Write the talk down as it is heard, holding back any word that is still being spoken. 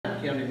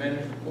County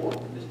Manager's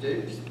Report. Ms.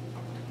 Dukes.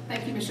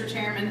 Thank you, Mr.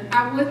 Chairman.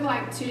 I would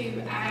like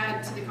to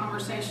add to the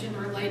conversation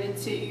related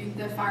to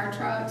the fire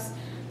trucks.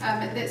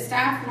 That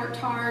staff worked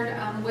hard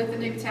with the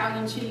new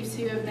battalion chiefs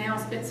who have now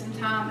spent some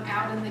time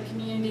out in the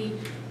community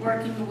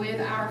working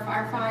with our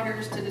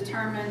firefighters to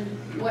determine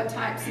what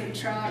types of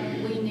truck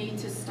we need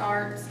to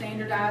start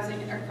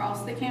standardizing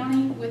across the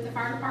county with the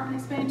fire department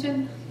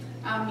expansion.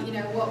 You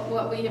know,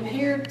 what we have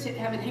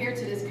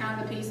inherited is kind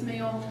of a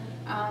piecemeal,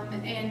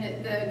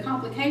 and the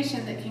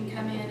complication that can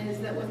come in is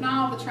that with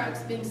not all the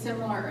trucks being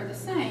similar or the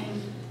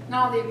same,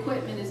 not all the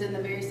equipment is in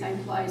the very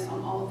same place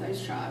on all of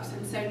those trucks.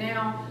 And so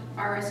now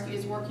Fire Rescue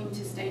is working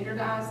to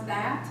standardize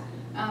that,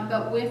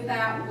 but with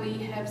that we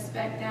have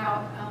spec'd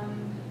out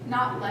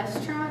not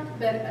less truck,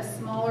 but a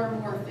smaller,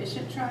 more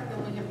efficient truck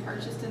than we have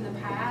purchased in the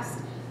past,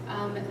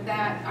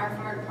 that our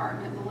fire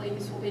department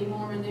believes will be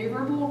more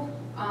maneuverable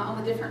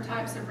on the different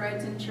types of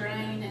roads and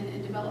terrain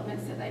and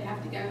developments that they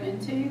have to go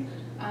into,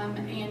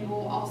 and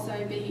will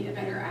also be a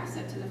better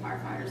asset to the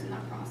firefighters in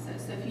that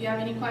process. So if you have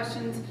any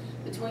questions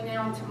between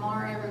now and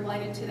tomorrow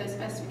related to those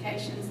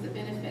specifications, the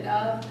benefit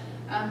of,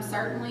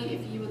 certainly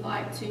if you would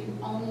like to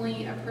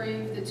only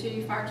approve the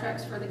 2 fire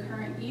trucks for the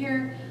current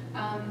year,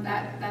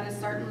 that is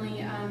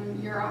certainly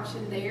your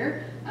option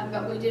there.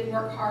 But we did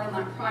work hard on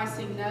that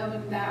pricing,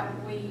 knowing that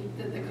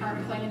the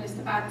current plan is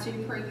to buy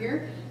 2 per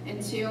year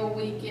until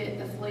we get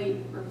the fleet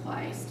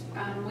replaced.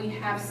 We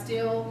have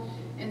still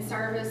in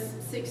service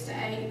 6 to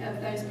 8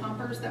 of those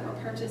pumpers that were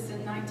purchased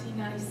in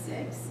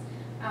 1996.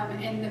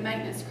 And the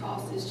maintenance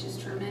cost is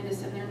just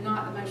tremendous, and they're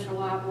not the most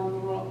reliable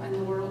in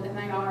the world, and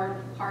they are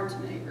hard to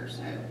maneuver.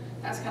 So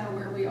that's kind of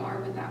where we are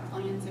with that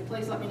plan. So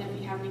please let me know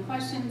if you have any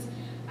questions.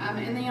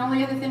 And the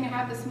only other thing I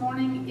have this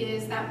morning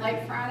is that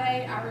late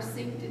Friday I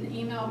received an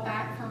email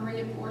back from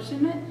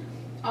reapportionment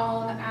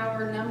on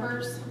our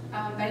numbers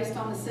based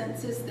on the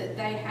census that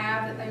they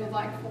have that they would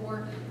like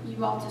for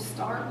you all to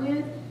start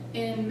with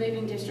in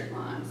moving district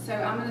lines. So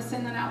I'm going to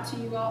send that out to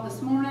you all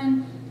this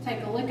morning.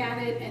 Take a look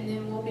at it, and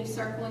then we'll be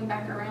circling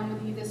back around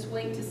with you this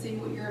week to see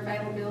what your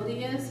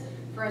availability is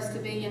for us to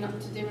be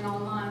to do an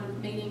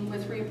online meeting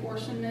with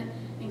reapportionment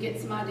and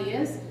get some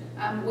ideas.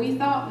 We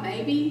thought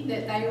maybe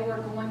that they were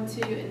going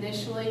to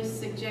initially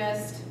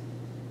suggest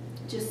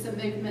just some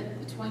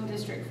movement between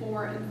District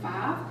 4 and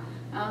 5,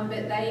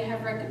 but they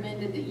have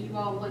recommended that you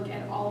all look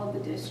at all of the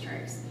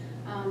districts.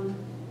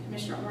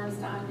 Commissioner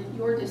Ornstein,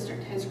 your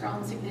district has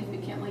grown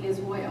significantly as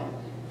well,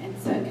 and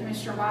so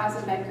Commissioner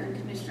Weisenbaker and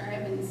Commissioner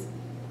Evans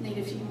need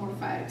a few more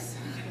folks.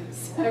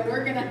 So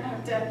we're going to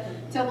have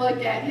to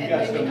look at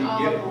moving all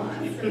the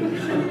lines.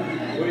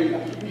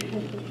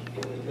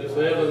 Ms.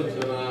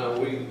 Evans and I,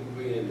 we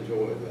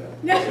enjoy that.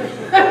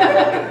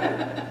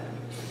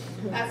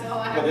 That's all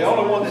I have. But the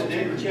only one that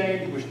didn't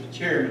change was the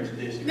chairman's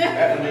district.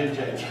 That one didn't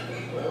change.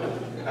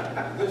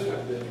 This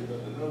one did, but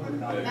the number.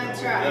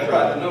 That's right. That's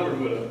right, the number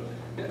would have.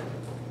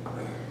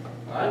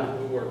 All right,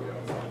 we'll work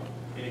out.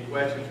 Any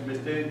questions for Ms.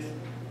 Dukes?